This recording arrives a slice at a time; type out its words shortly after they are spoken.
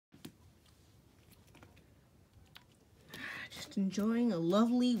Just enjoying a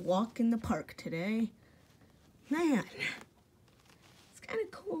lovely walk in the park today. Man, it's kind of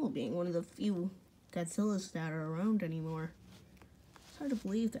cool being one of the few Godzillas that are around anymore. It's hard to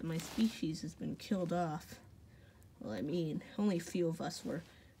believe that my species has been killed off. Well, I mean, only a few of us were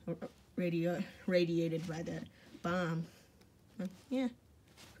radiated by that bomb. Yeah,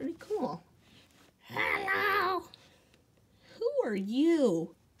 pretty cool. Hello! Who are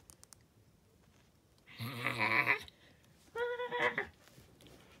you?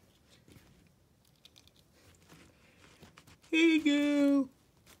 Hey, girl.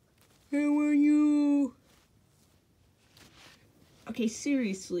 How are you? Okay,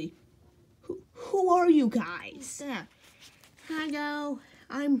 seriously. Who are you guys? Hello,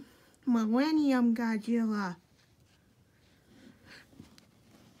 I'm Millennium Godzilla.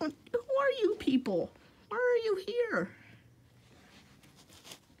 Who are you people? Why are you here?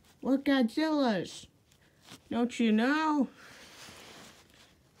 We're Godzillas. Don't you know?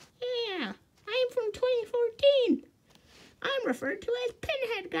 Yeah, I'm from 2014. I'm referred to as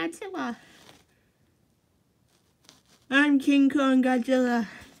Pinhead Godzilla. I'm King Kong Godzilla.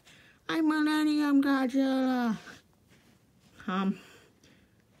 I'm Millennium Godzilla.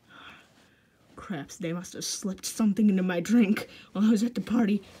 Craps, they must have slipped something into my drink while I was at the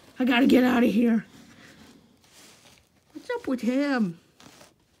party. I gotta get out of here. What's up with him?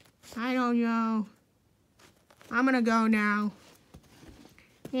 I don't know. I'm gonna go now.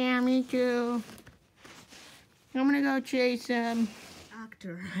 Yeah, me too. I'm gonna go chase him.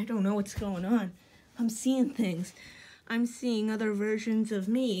 Doctor, I don't know what's going on. I'm seeing things. I'm seeing other versions of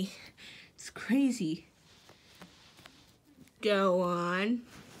me. It's crazy. Go on.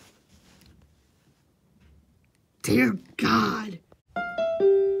 Dear God.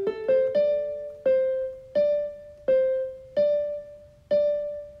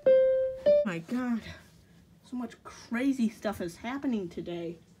 My God. So much crazy stuff is happening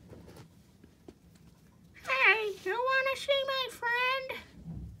today. Hey, you want to see my friend?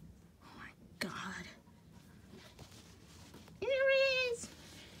 Oh my God. Here he is.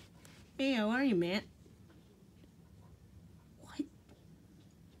 Hey, how are you, Matt? What?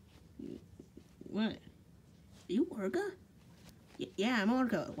 What? You Orga? Yeah, I'm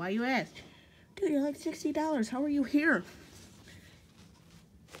Orga. Why you ask? Dude, you're like $60. How are you here?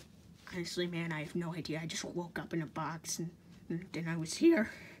 Honestly, man, I have no idea. I just woke up in a box and then I was here.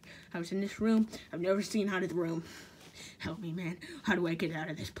 I was in this room. I've never seen out of the room. Help me, man. How do I get out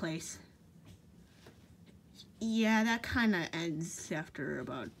of this place? Yeah, that kind of ends after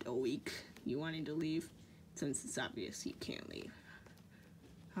about a week. You wanting to leave? Since it's obvious you can't leave.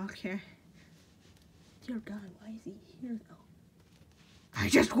 Okay. Dear God, why is he here, though? I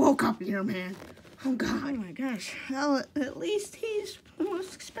just woke up here, man. Oh, God. Oh, my gosh. Well, at least he's the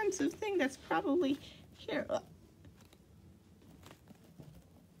most expensive thing that's probably here. Why?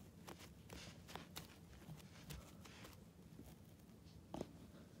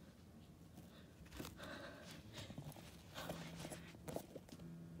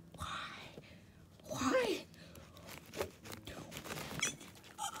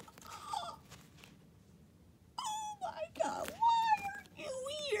 Oh, my God. Why are you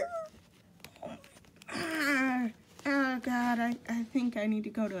here? Oh, God. I think I need to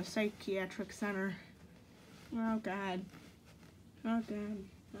go to a psychiatric center. Oh, God. Oh, God.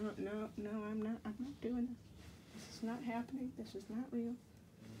 No, I'm not doing this. This is not happening. This is not real.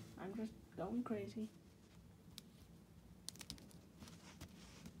 I'm just going crazy.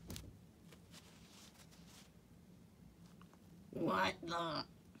 What the?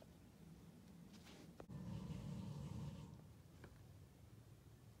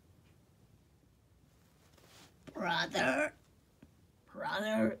 Brother?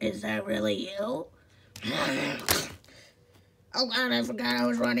 Brother, is that really you? Oh God, I forgot I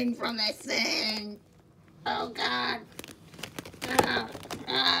was running from this thing. Oh God. Oh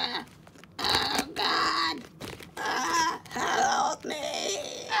God. Help me.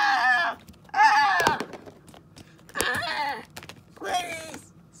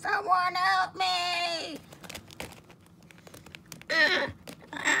 Please, someone help me.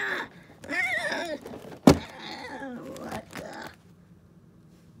 What the?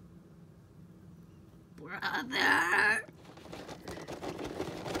 Brother.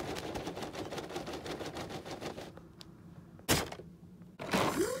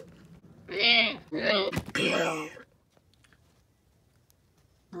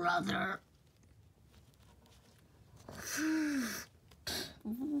 Brother.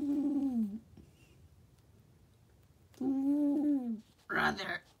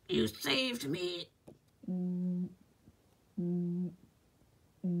 Brother, you saved me.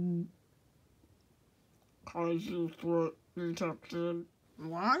 Kaiju threat detected.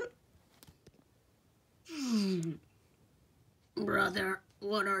 What? Brother,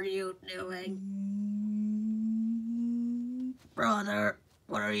 what are you doing? Brother,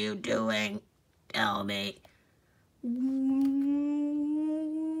 what are you doing? Tell me.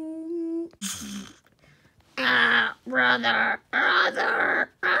 Brother.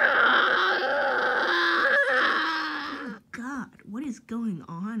 God, what is going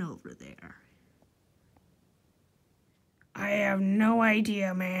on over there? I have no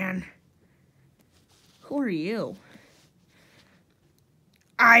idea, man. Who are you?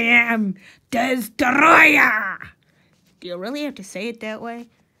 I am Destroyer. Do you really have to say it that way?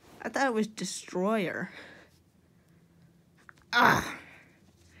 I thought it was Destroyer. God,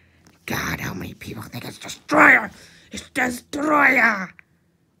 how many people think it's Destroyer? It's Destroyer.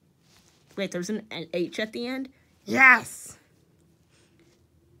 Wait, there's an H at the end? Yes.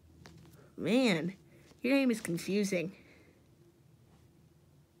 Man, your name is confusing.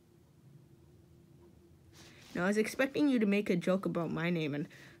 Now, I was expecting you to make a joke about my name and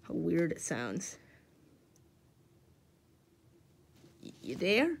how weird it sounds. You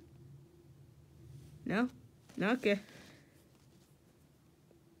there? No? No? Okay.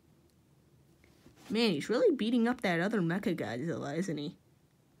 Man, he's really beating up that other Mecha Godzilla, isn't he?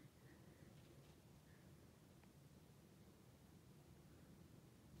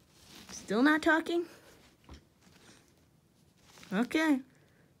 Still not talking? Okay.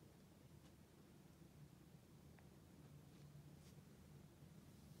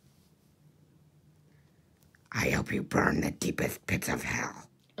 I hope you burn the deepest pits of hell.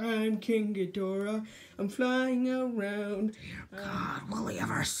 I'm King Ghidorah. I'm flying around. God, will he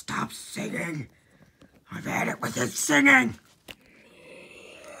ever stop singing? I've had it with his singing.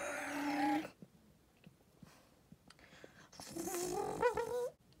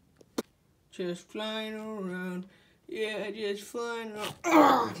 Just flying around. Yeah, just flying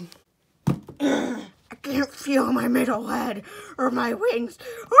around. I can't feel my middle head, or my wings,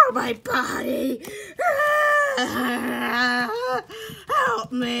 or my body.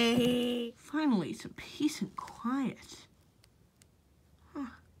 Help me. Finally, some peace and quiet. Huh.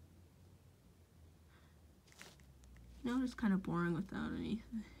 You know, it's kind of boring without any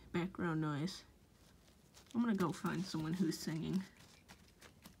background noise. I'm gonna go find someone who's singing.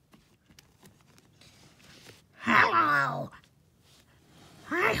 Hello.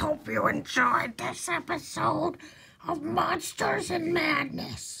 I hope you enjoyed this episode of Monsters and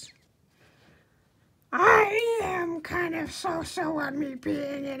Madness. I am kind of so-so on me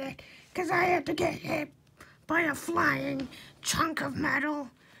being in it, because I had to get hit by a flying chunk of metal,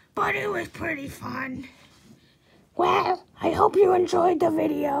 but it was pretty fun. Well, I hope you enjoyed the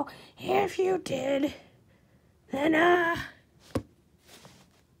video. If you did, then,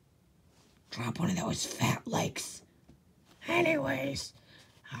 drop one of those fat likes. Anyways,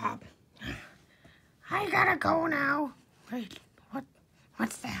 I gotta go now. Wait,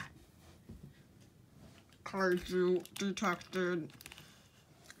 what's that? Kaiju detected.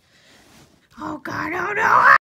 Oh God, oh no!